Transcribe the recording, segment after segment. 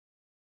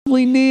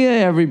Happy New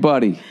Year,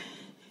 everybody.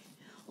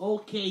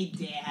 Okay,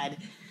 Dad.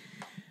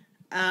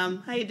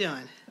 How you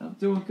doing? I'm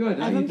doing good.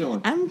 How you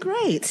doing? I'm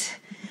great.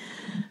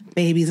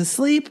 Baby's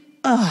asleep.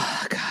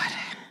 Oh,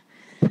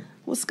 God.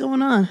 What's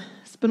going on?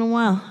 It's been a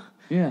while.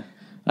 Yeah.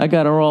 I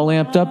got her all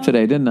amped up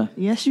today, didn't I?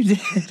 Yes, you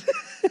did.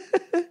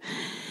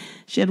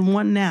 She had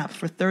one nap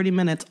for 30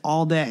 minutes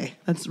all day.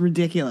 That's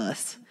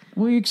ridiculous.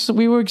 We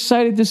were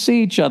excited to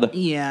see each other.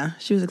 Yeah,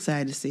 she was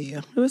excited to see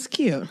you. It was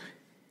cute.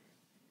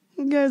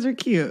 You guys are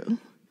cute.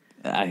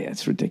 Yeah,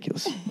 it's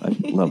ridiculous. I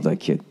love that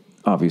kid,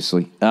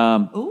 obviously.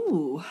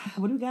 Ooh,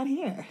 what do we got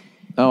here?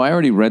 Oh, I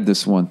already read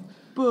this one.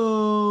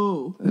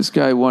 Boo. This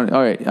guy wanted...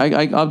 All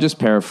right, I'll just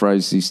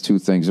paraphrase these two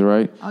things, all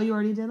right? Oh, you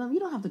already did them? You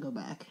don't have to go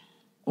back.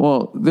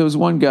 Well, there was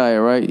one guy,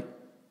 all right?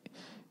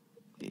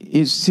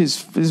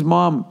 His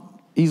mom...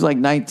 He's like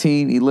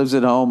 19. He lives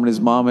at home, and his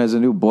mom has a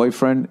new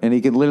boyfriend, and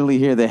he can literally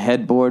hear the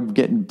headboard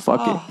getting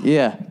fucking... Oh,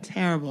 yeah.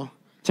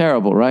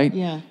 Terrible, right?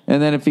 Yeah.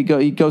 And then if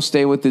he'd go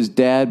stay with his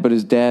dad, but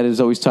his dad is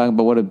always talking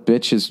about what a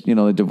bitch is,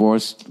 the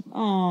divorce.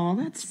 Oh,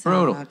 that sucks.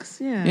 Brutal.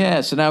 Yeah.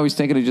 Yeah, so now he's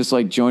thinking of just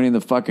like joining the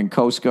fucking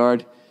Coast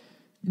Guard.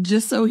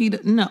 Just so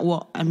no,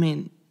 well, I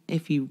mean,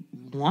 if you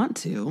want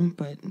to,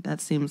 but that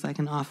seems like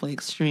an awfully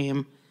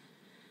extreme.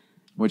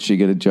 Would she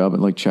get a job at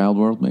like Child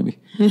World, maybe?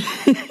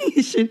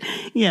 He should,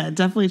 yeah,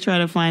 definitely try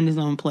to find his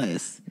own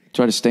place.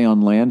 Try to stay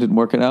on land and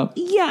work it out?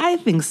 Yeah, I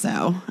think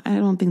so. I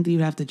don't think that you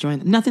have to join.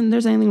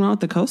 There's anything wrong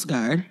with the Coast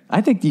Guard. I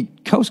think the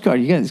Coast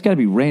Guard, it's got to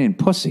be raining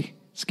pussy.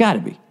 It's got to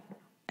be.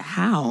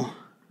 How?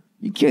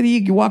 You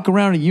can walk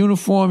around in a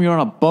uniform, you're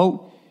on a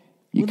boat.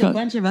 With a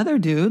bunch of other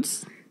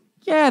dudes.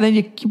 Yeah,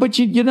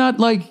 you're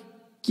not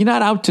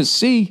out to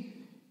sea.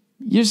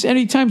 You're just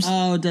anytime.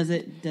 Oh, does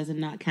it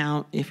not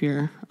count if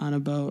you're on a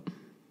boat?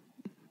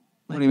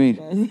 What do you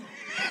mean?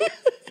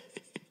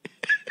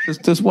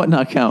 Does what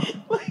not count?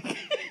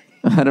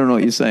 I don't know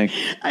what you're saying.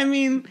 I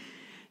mean,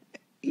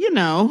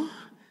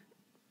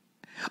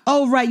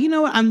 Oh, right. You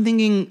know what? I'm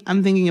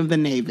thinking of the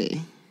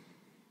Navy.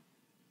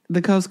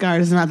 The Coast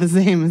Guard is not the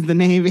same as the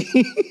Navy.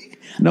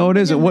 No, it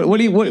isn't. What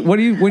do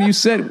you when you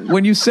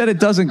said it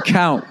doesn't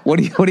count? What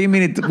do you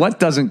mean what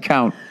doesn't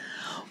count?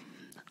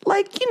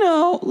 Like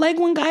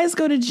when guys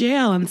go to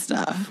jail and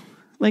stuff.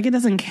 Like, it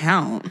doesn't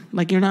count.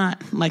 Like, you're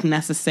not, like,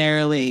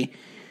 necessarily...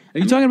 Are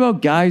you talking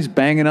about guys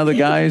banging other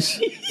guys?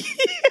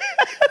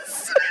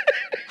 Yes.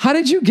 How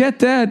did you get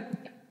that?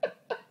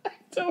 I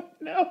don't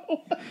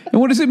know. And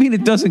what does it mean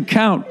it doesn't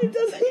count? It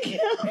doesn't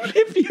count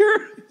if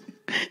you're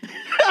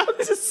out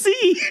to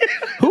sea.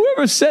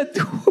 Whoever said...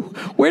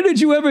 Where did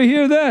you ever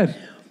hear that?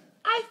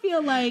 I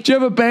feel like... Did you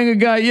ever bang a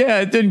guy? Yeah,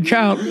 it didn't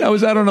count. I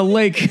was out on a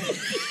lake.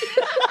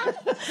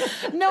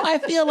 No, I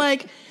feel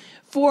like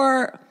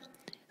for...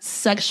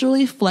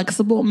 sexually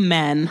flexible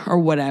men or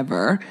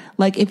whatever,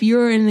 like if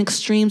you're in an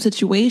extreme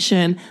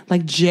situation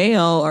like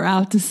jail or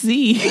out to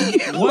sea,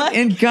 what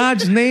in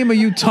God's name are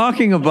you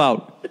talking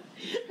about?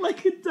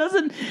 Like, it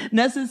doesn't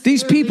necessarily...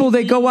 These people,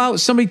 they go out,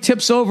 somebody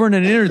tips over in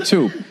an inner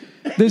tube.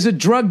 There's a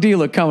drug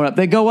dealer coming up.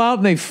 They go out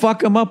and they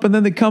fuck them up and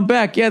then they come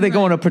back. Yeah, they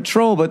go on a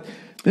patrol, but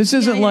this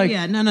isn't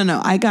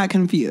No. I got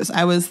confused.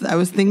 I was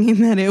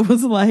thinking that it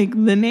was like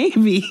the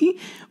Navy.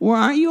 Where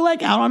aren't you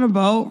like out on a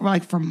boat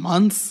like for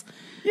months?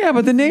 Yeah,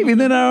 but the Navy,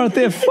 they're not out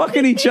there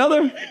fucking each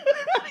other.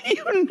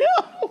 You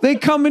know. They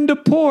come into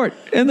port,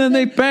 and then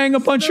they bang a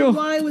bunch of...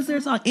 Why was there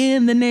a song,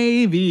 in the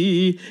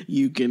Navy,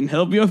 you can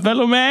help your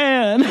fellow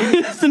man?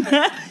 Isn't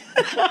that...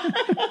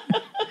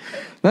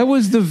 That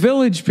was the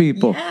Village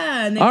People.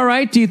 Yeah. All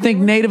right, do you think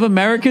Native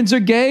Americans are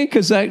gay?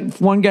 Because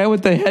that one guy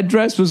with the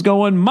headdress was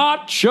going,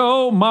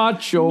 macho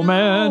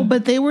man. No,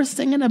 but they were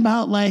singing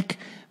about, like,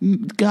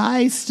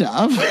 guy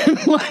stuff.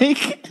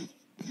 Like...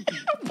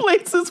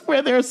 places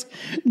where there's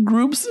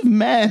groups of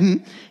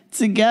men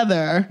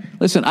together.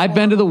 Listen, I've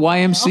been to the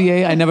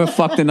YMCA. I never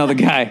fucked another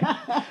guy.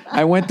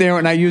 I went there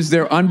and I used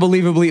their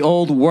unbelievably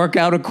old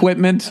workout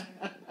equipment.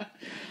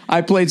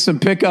 I played some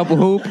pickup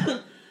hoop.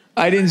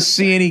 I didn't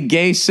see any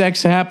gay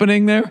sex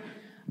happening there.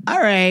 All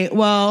right,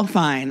 well,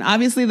 fine.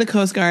 Obviously, the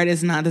Coast Guard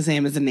is not the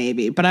same as the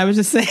Navy, but I was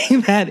just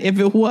saying that if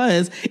it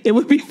was, it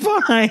would be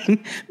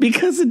fine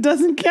because it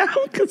doesn't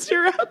count because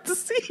you're out to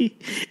sea.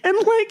 And,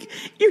 like,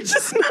 you're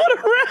just not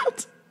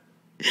around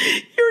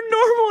your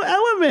normal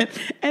element.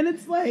 And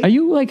it's like... Are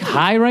you, like,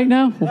 high right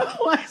now? No,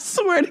 I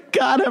swear to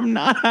God, I'm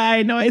not high.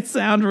 I know I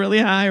sound really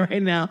high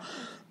right now,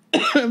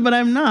 but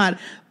I'm not.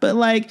 But,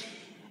 like,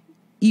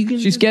 you can...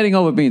 She's getting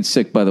over being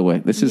sick, by the way.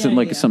 This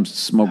isn't some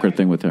smoker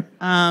thing with her.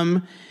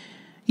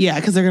 Yeah,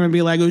 because they're going to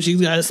be like, oh,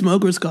 she's got a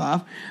smoker's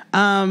cough.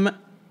 No,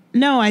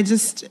 I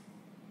just,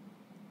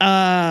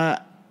 I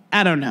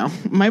don't know.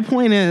 My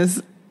point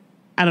is,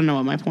 I don't know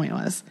what my point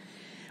was.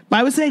 But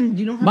I was saying,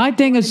 you don't have my to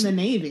thing is in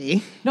the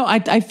Navy. No,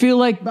 I feel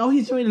like... Oh,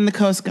 he's joining the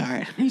Coast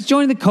Guard. He's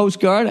joining the Coast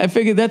Guard. I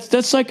figured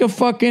that's like a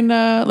fucking,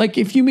 like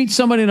if you meet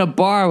someone in a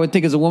bar, I would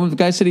think as a woman, the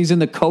guy said he's in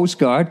the Coast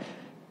Guard.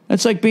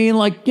 That's like being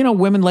like,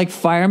 women like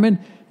firemen.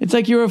 It's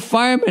like you're a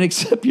fireman,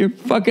 except you're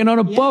fucking on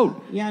a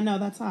boat. Yeah, no,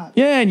 that's hot.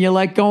 Yeah, and you're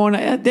like going,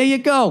 there you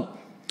go.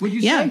 What'd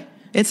you say?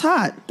 It's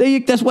hot.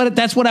 That's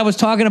what I was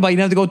talking about. You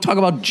don't have to go talk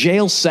about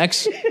jail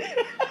sex.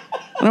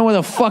 I don't know where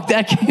the fuck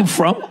that came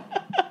from.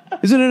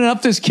 Isn't it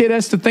enough this kid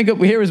has to think of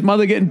hear his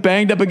mother getting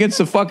banged up against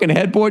the fucking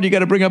headboard? You got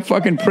to bring up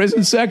fucking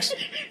prison sex?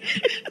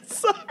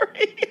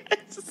 Sorry.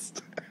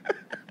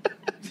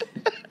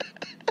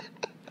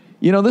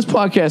 You know, this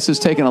podcast has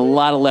taken a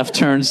lot of left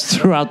turns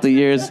throughout the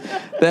years.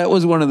 That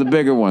was one of the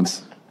bigger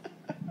ones.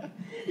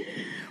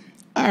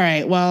 All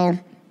right, well,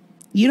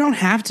 you don't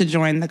have to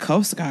join the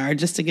Coast Guard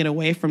just to get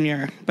away from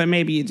but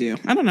maybe you do.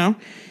 I don't know.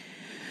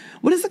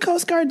 What does the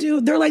Coast Guard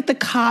do? They're like the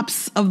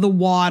cops of the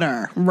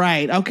water.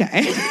 Right,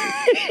 okay.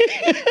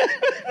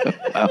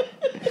 Wow.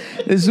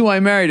 This is who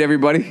I married,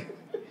 everybody.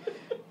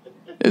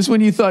 This is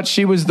when you thought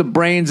she was the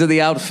brains of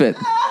the outfit.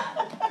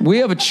 We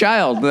have a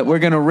child that we're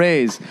going to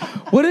raise.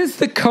 What is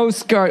the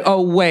Coast Guard?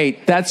 Oh,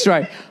 wait, that's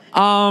right.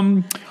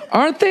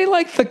 Aren't they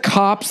like the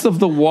cops of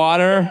the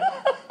water?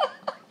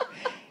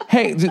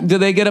 Hey, do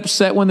they get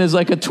upset when there's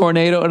like a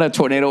tornado? Not a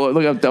tornado,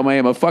 look how dumb I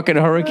am, a fucking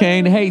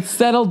hurricane. Hey,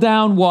 settle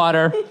down,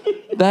 water.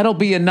 That'll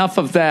be enough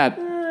of that.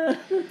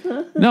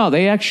 No,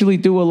 they actually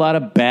do a lot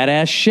of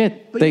badass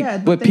shit.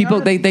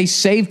 They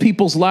save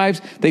people's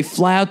lives. They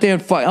fly out there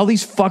and fight all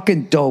these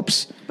fucking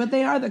dopes. But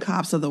they are the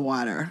cops of the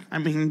water. I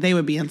mean, they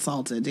would be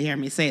insulted to hear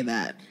me say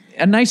that.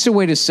 A nicer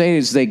way to say it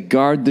is they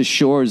guard the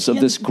shores of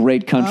this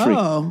great country.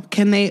 Oh,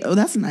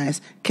 that's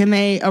nice. Can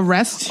they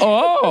arrest you?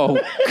 Oh,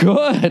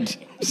 good.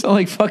 Sound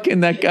like fucking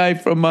that guy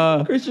from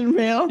Christian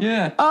Bale?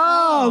 Yeah.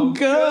 Oh,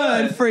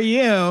 good for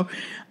you.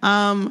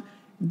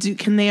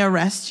 Can they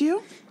arrest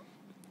you?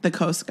 The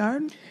Coast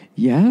Guard?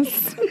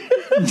 Yes.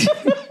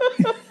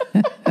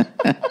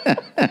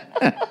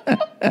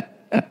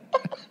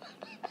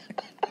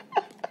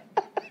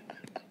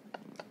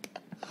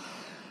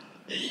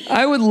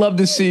 I would love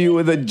to see you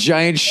with a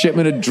giant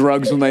shipment of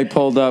drugs when they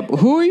pulled up.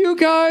 Who are you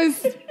guys?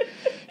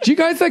 Do you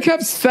guys like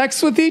have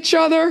sex with each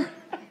other?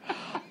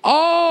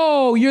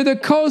 Oh, you're the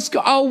Coast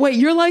Guard. Oh, wait,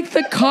 you're like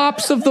the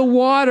cops of the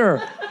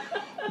water.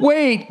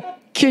 Wait,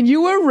 can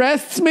you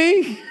arrest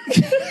me?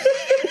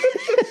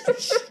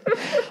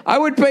 I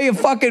would pay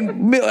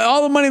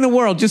all the money in the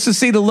world just to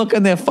see the look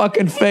on their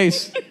fucking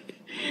face.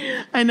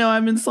 I know,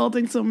 I'm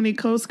insulting so many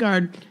Coast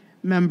Guard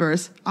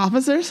members.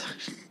 Officers?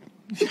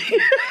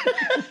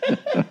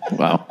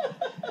 Wow.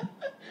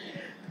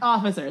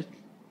 Officers.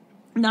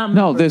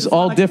 No, there's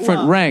all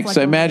different ranks.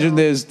 I imagine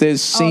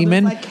there's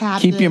seamen. Like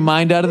keep your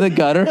mind out of the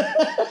gutter.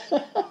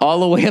 All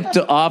the way up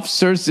to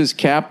officers, there's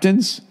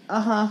captains.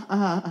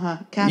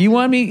 Captain. You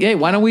want me? Hey,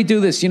 why don't we do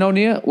this? You know,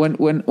 Nia,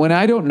 when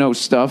I don't know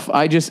stuff,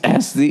 I just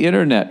ask the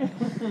internet.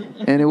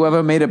 And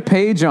whoever made a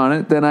page on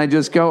it, then I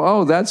just go,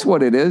 oh, that's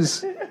what it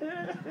is.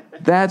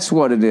 That's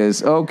what it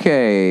is.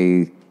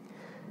 Okay.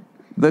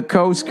 The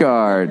Coast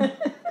Guard.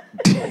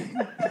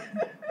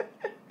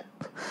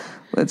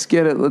 Let's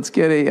get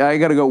it. I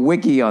got to go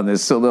wiki on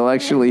this so they'll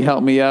actually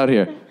help me out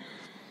here.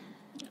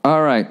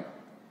 All right.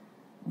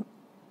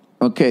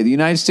 Okay, the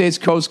United States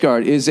Coast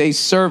Guard is a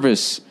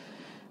service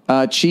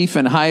chief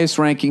and highest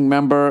ranking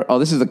member. Oh,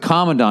 this is the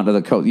commandant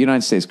of the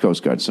United States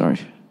Coast Guard, sorry.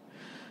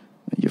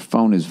 Your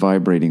phone is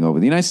vibrating over.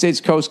 The United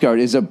States Coast Guard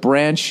is a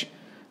branch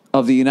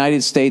of the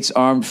United States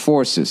Armed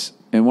Forces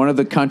and one of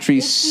the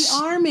country's... It's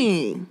the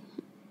Army.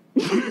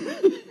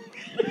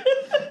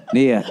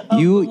 Nia,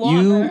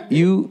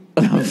 you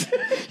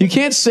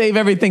can't save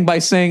everything by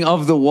saying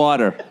of the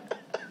water.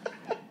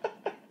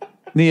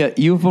 Nia,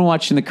 you've been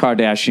watching the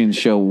Kardashian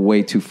show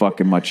way too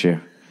fucking much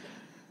here.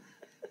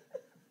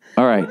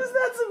 All right. What is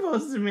that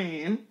supposed to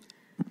mean?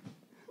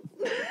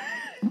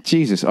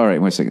 Jesus. All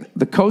right, wait a second.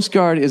 The Coast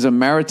Guard is a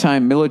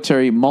maritime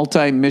military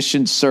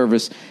multi-mission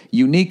service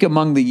unique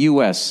among the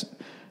U.S.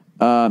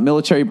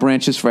 Military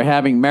branches for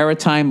having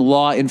maritime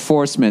law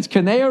enforcement.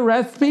 Can they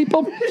arrest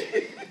people?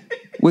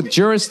 With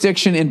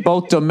jurisdiction in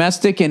both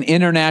domestic and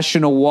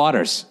international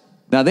waters.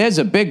 Now, there's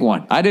a big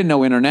one. I didn't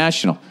know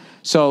international.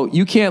 So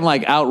you can't,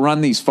 like,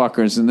 outrun these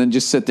fuckers and then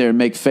just sit there and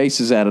make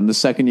faces at them the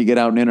second you get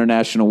out in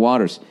international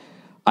waters.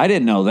 I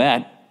didn't know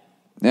that.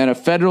 And a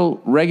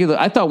federal regular...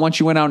 I thought once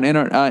you went out in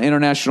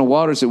international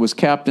waters, it was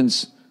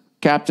captain's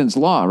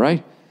law,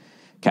 right?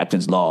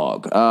 Captain's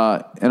log.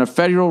 And a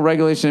federal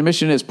regulation and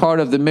mission is part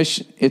of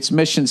its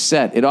mission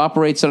set. It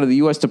operates under the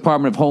U.S.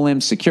 Department of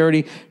Homeland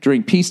Security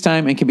during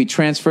peacetime and can be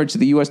transferred to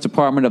the U.S.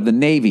 Department of the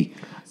Navy.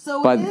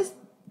 So it is...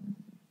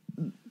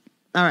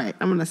 All right,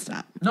 I'm going to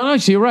stop. No,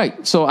 so you're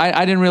right. So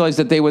I didn't realize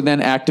that they were then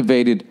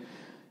activated.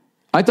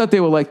 I thought they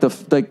were like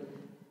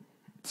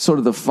sort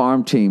of the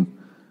farm team.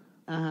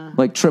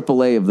 Like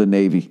AAA of the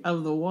Navy.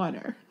 Of the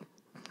water.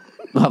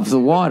 Of the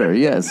water,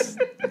 yes.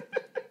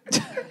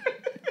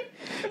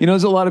 You know,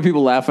 there's a lot of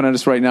people laughing at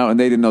us right now, and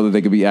they didn't know that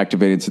they could be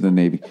activated to the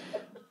Navy.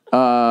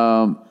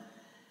 All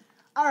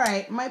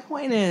right, my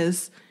point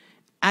is,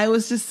 I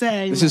was just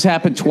saying... This has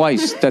happened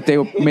twice, that they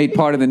were made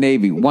part of the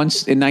Navy.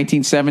 Once in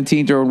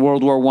 1917 during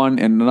World War I, and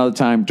another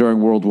time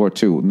during World War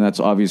II. And that's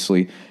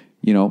obviously,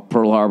 you know,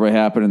 Pearl Harbor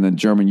happened, and then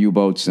German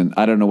U-boats, and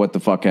I don't know what the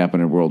fuck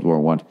happened in World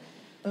War I.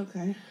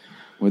 Okay.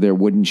 Were there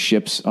wooden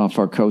ships off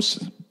our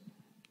coast?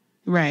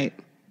 Right.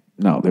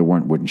 No, there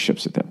weren't wooden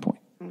ships at that point.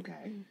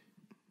 Okay.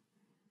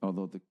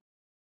 Although the